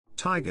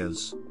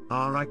Tigers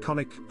are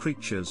iconic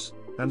creatures,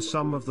 and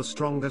some of the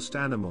strongest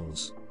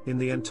animals in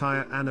the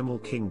entire animal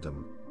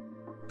kingdom.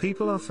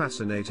 People are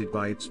fascinated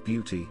by its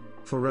beauty,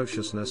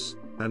 ferociousness,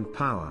 and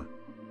power.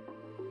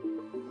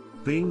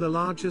 Being the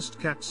largest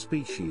cat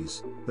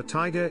species, the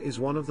tiger is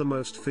one of the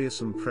most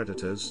fearsome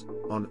predators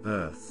on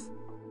Earth.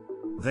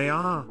 They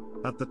are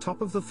at the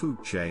top of the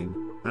food chain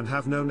and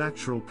have no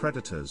natural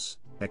predators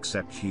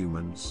except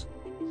humans.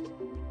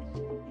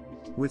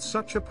 With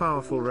such a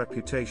powerful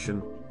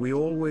reputation, we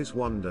always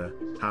wonder,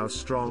 how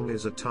strong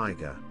is a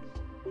tiger?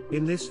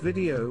 In this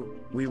video,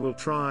 we will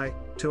try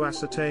to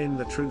ascertain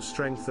the true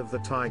strength of the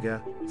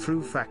tiger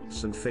through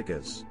facts and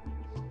figures.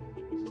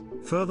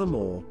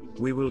 Furthermore,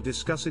 we will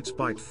discuss its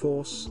bite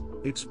force,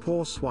 its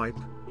paw swipe,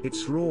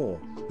 its roar,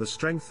 the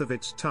strength of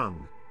its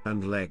tongue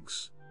and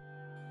legs.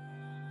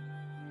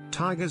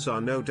 Tigers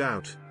are no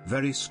doubt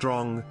very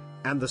strong,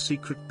 and the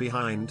secret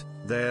behind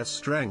their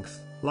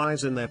strength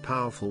lies in their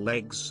powerful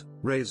legs,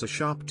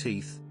 razor-sharp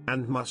teeth,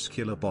 and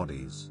muscular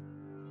bodies.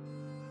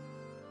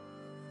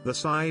 The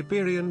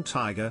Siberian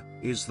tiger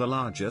is the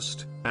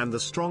largest and the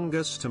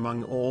strongest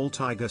among all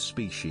tiger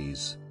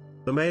species.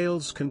 The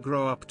males can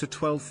grow up to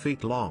 12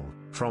 feet long,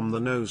 from the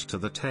nose to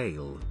the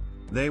tail.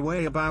 They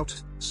weigh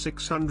about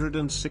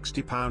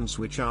 660 pounds,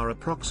 which are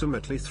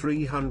approximately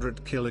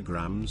 300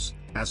 kilograms,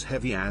 as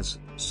heavy as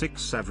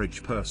 6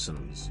 average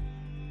persons.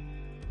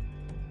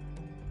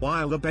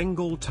 While the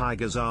Bengal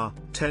tigers are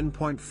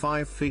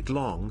 10.5 feet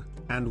long,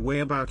 and weigh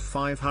about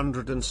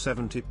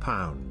 570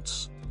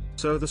 pounds.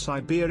 So the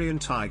Siberian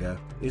tiger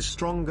is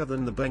stronger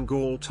than the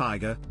Bengal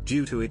tiger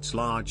due to its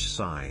large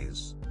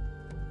size.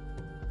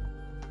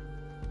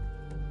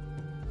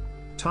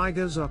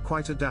 Tigers are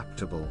quite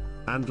adaptable,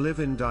 and live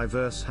in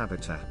diverse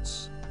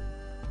habitats.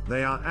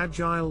 They are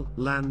agile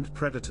land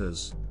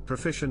predators,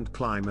 proficient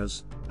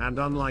climbers, and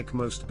unlike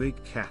most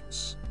big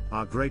cats,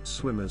 are great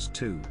swimmers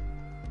too.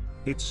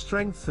 Its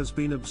strength has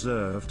been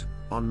observed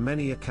on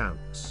many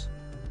accounts.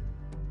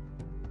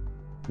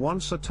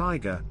 Once a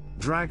tiger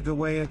dragged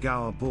away a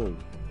gaur bull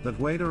that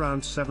weighed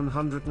around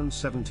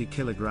 770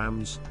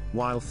 kilograms,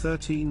 while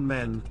 13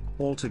 men,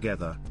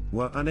 altogether,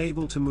 were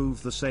unable to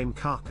move the same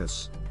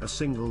carcass a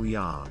single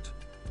yard.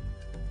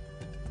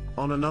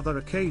 On another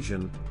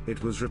occasion,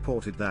 it was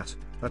reported that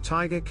a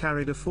tiger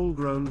carried a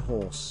full-grown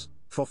horse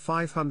for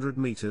 500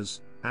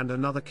 meters, and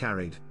another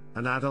carried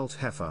an adult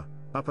heifer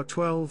up a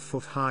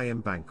 12-foot-high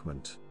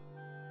embankment.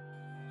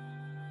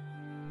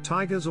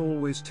 Tigers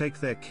always take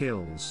their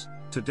kills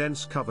to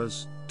dense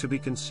covers to be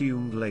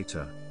consumed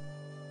later.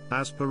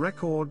 As per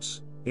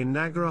records, in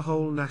Nagra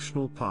Hole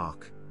National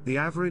Park, the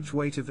average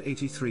weight of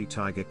 83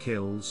 tiger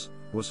kills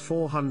was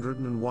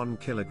 401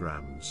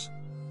 kilograms.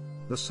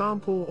 The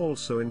sample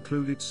also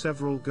included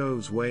several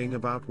goats weighing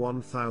about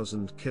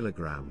 1,000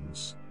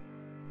 kilograms.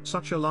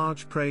 Such a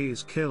large prey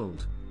is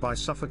killed by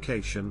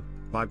suffocation,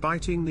 by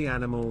biting the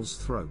animal's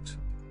throat.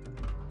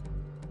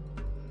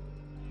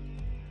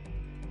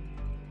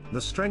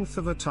 The strength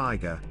of a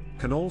tiger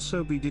can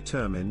also be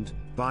determined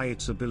by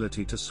its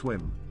ability to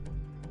swim.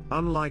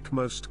 Unlike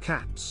most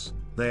cats,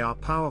 they are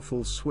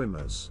powerful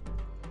swimmers.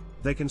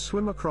 They can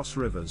swim across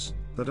rivers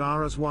that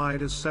are as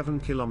wide as 7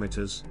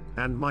 kilometers,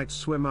 and might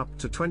swim up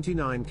to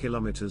 29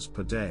 kilometers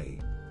per day.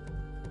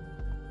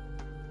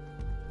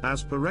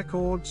 As per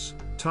records,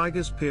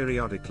 tigers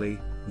periodically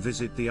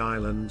visit the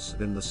islands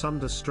in the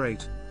Sunda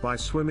Strait by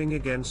swimming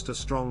against a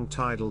strong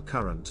tidal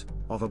current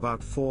of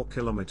about 4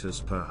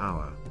 kilometers per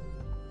hour.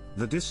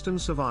 The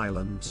distance of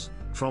islands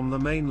from the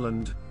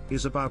mainland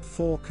is about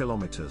 4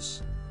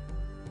 kilometers.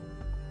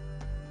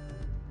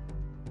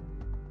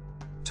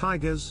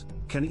 Tigers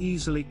can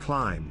easily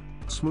climb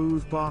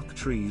smooth bark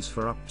trees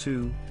for up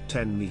to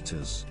 10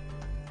 meters.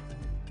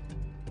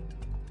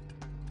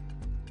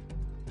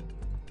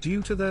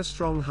 Due to their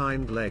strong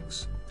hind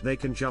legs, they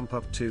can jump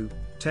up to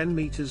 10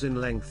 meters in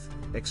length,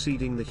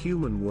 exceeding the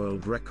human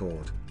world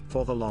record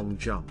for the long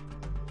jump.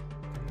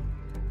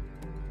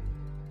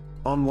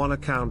 On one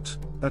account,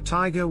 a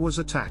tiger was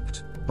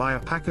attacked by a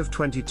pack of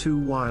 22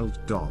 wild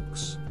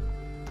dogs.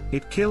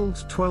 It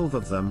killed 12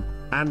 of them,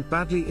 and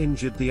badly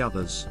injured the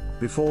others,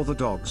 before the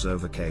dogs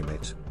overcame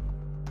it.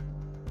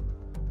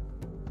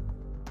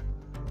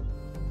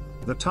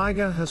 The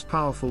tiger has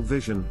powerful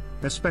vision,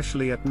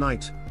 especially at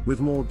night, with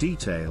more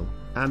detail,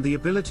 and the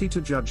ability to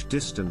judge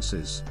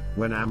distances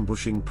when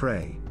ambushing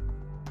prey.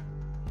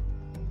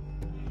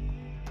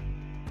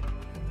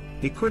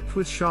 Equipped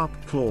with sharp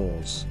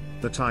claws,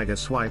 the tiger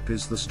swipe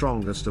is the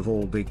strongest of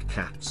all big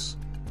cats.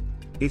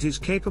 It is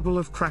capable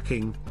of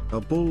cracking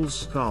a bull's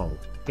skull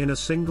in a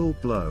single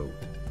blow.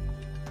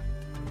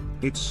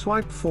 Its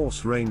swipe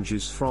force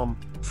ranges from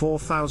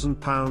 4,000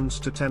 pounds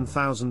to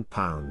 10,000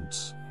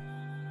 pounds.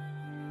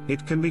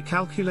 It can be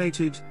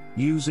calculated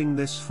using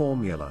this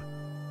formula.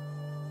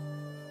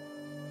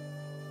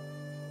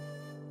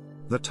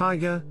 The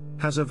tiger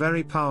has a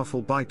very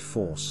powerful bite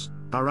force,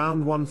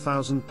 around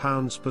 1,000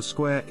 pounds per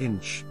square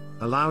inch,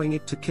 allowing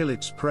it to kill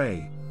its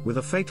prey with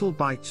a fatal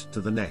bite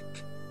to the neck.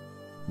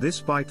 This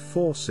bite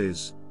force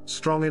is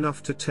strong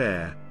enough to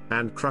tear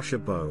and crush a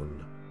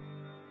bone.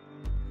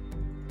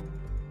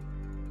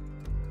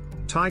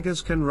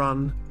 Tigers can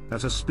run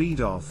at a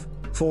speed of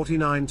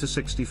 49 to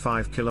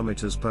 65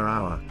 kilometers per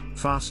hour,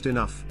 fast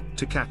enough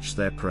to catch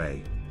their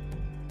prey.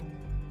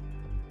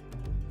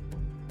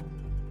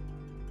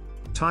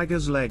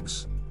 Tigers'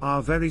 legs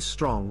are very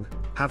strong,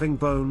 having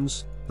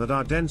bones that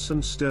are dense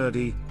and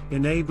sturdy,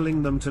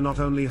 enabling them to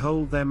not only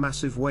hold their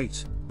massive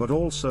weight, but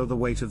also the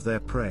weight of their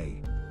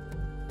prey.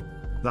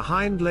 The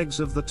hind legs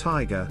of the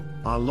tiger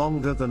are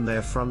longer than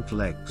their front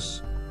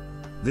legs.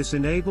 This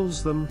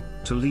enables them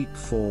to leap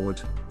forward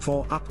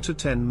for up to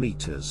 10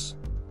 meters.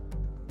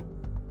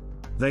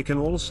 They can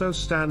also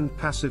stand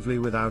passively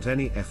without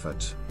any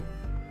effort.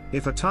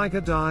 If a tiger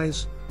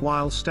dies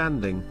while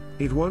standing,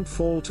 it won't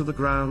fall to the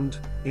ground,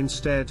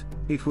 instead,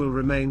 it will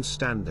remain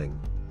standing.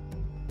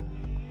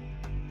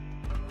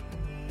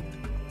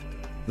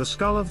 The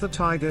skull of the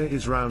tiger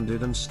is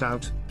rounded and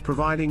stout,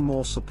 providing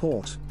more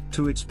support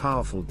to its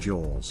powerful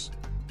jaws.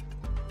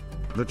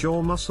 The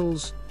jaw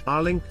muscles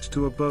are linked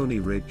to a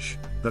bony ridge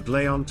that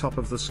lay on top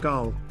of the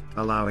skull,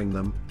 allowing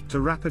them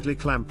to rapidly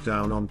clamp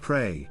down on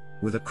prey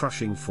with a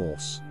crushing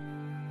force.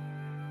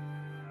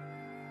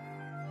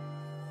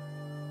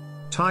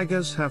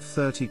 Tigers have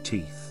 30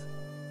 teeth.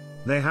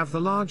 They have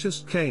the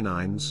largest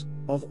canines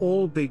of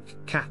all big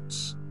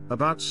cats,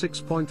 about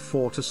 6.4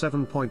 to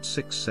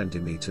 7.6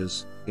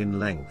 centimeters in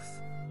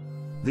length.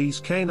 These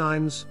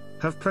canines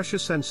have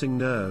pressure-sensing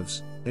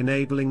nerves,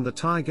 enabling the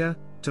tiger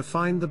to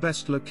find the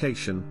best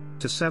location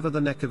to sever the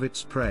neck of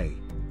its prey.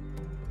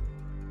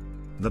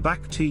 The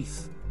back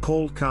teeth,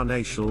 called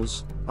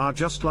carnassials, are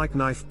just like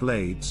knife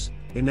blades,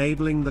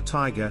 enabling the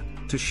tiger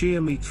to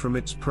shear meat from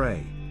its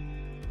prey.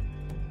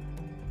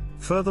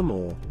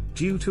 Furthermore,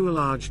 due to a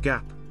large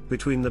gap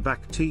between the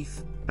back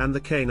teeth and the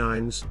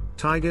canines,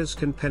 tigers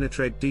can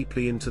penetrate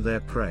deeply into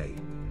their prey.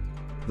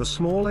 The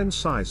small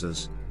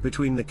incisors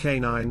between the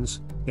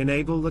canines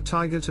enable the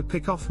tiger to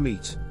pick off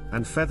meat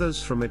and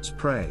feathers from its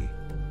prey.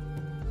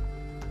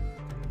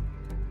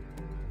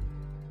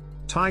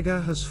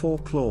 Tiger has 4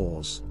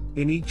 claws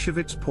in each of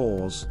its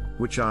paws,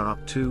 which are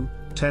up to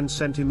 10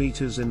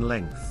 centimeters in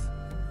length.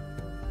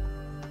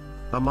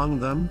 Among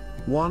them,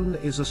 one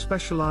is a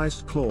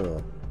specialized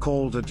claw,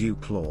 called a dew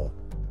claw.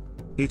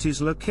 It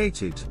is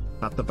located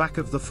at the back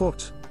of the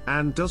foot,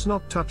 and does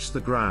not touch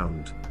the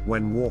ground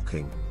when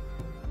walking.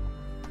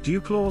 Dew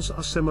claws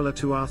are similar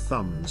to our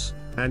thumbs,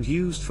 and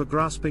used for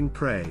grasping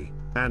prey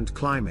and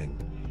climbing.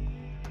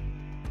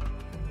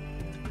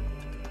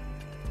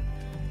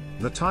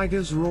 The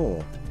tiger's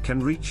roar can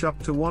reach up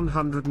to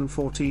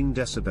 114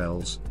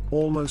 decibels,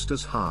 almost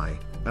as high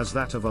as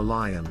that of a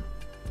lion.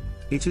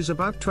 It is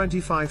about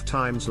 25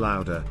 times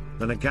louder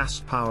than a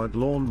gas-powered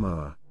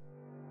lawnmower.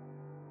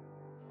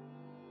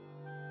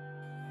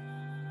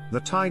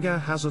 The tiger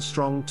has a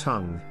strong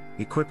tongue,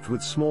 equipped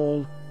with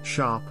small,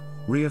 sharp,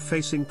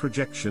 rear-facing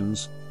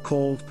projections,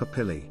 called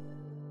papillae.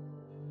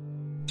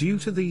 Due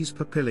to these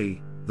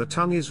papillae, the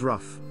tongue is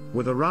rough,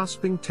 with a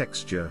rasping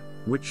texture,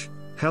 which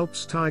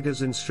helps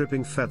tigers in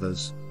stripping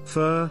feathers,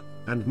 fur,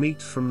 and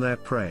meat from their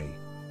prey.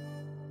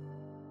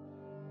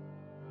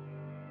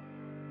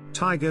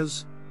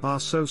 Tigers are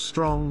so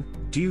strong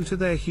due to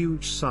their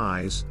huge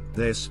size,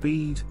 their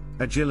speed,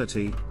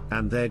 agility,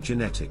 and their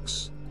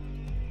genetics.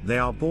 They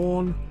are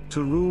born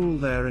to rule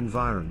their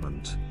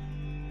environment.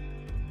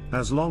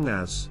 As long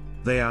as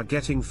they are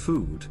getting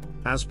food,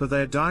 as per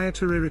their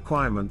dietary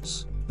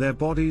requirements, their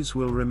bodies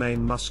will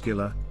remain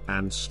muscular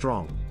and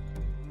strong.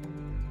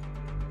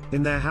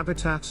 In their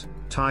habitat,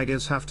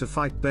 tigers have to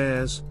fight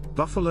bears,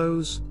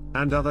 buffaloes,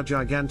 and other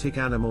gigantic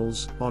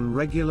animals on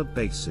regular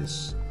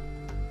basis.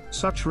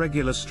 Such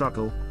regular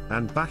struggle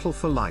and battle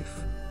for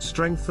life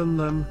strengthen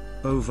them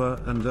over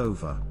and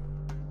over.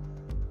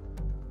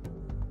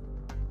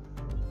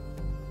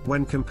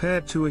 When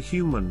compared to a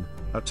human,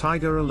 a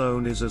tiger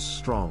alone is as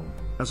strong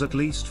as at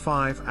least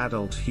 5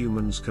 adult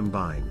humans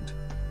combined.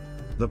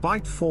 The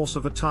bite force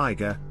of a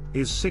tiger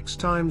is 6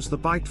 times the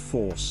bite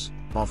force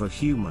of a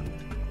human.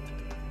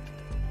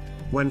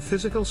 When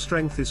physical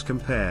strength is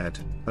compared,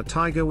 a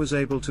tiger was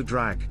able to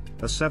drag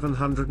a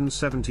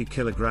 770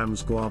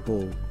 kg guar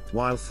bull,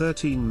 while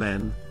 13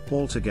 men,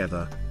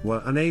 altogether,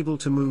 were unable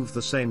to move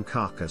the same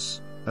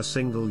carcass a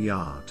single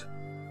yard.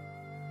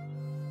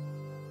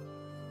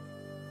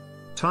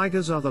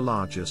 Tigers are the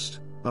largest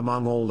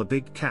among all the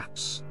big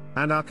cats,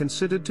 and are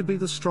considered to be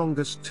the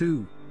strongest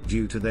too,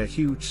 due to their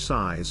huge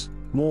size,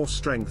 more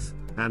strength,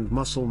 and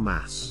muscle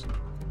mass.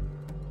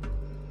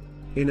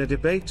 In a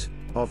debate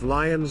of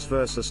lions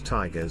versus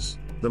tigers,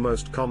 the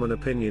most common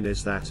opinion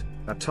is that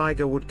a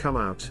tiger would come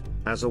out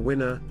as a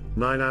winner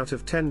 9 out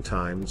of 10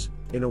 times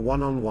in a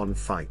one-on-one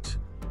fight.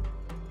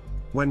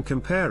 When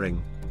comparing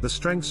the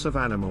strengths of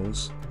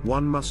animals,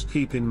 one must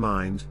keep in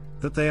mind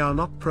that they are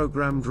not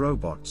programmed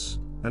robots,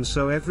 and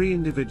so every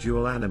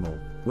individual animal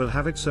will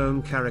have its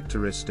own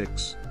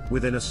characteristics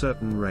within a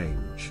certain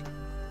range.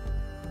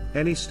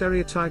 Any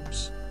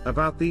stereotypes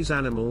about these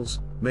animals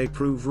may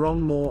prove wrong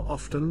more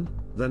often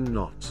than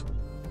not.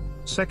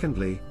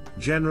 Secondly,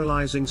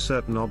 generalizing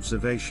certain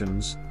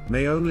observations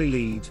may only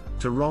lead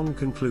to wrong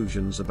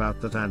conclusions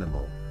about that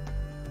animal.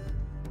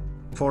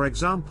 For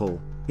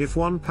example, if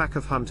one pack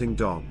of hunting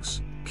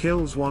dogs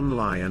kills one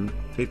lion,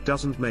 it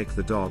doesn't make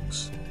the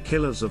dogs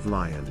killers of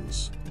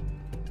lions.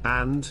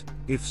 And,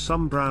 if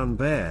some brown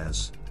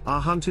bears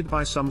are hunted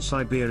by some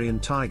Siberian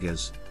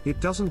tigers,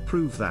 it doesn't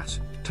prove that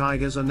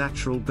tigers are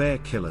natural bear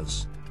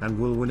killers and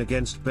will win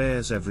against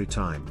bears every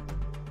time.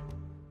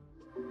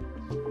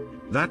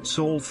 That's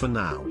all for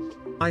now.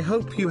 I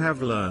hope you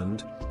have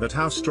learned that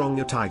how strong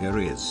a tiger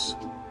is,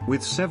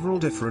 with several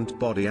different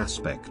body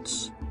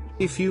aspects.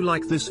 If you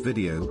like this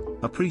video,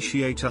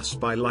 appreciate us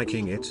by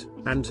liking it,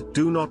 and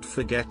do not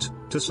forget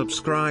to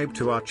subscribe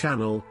to our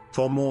channel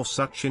for more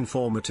such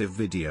informative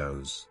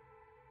videos.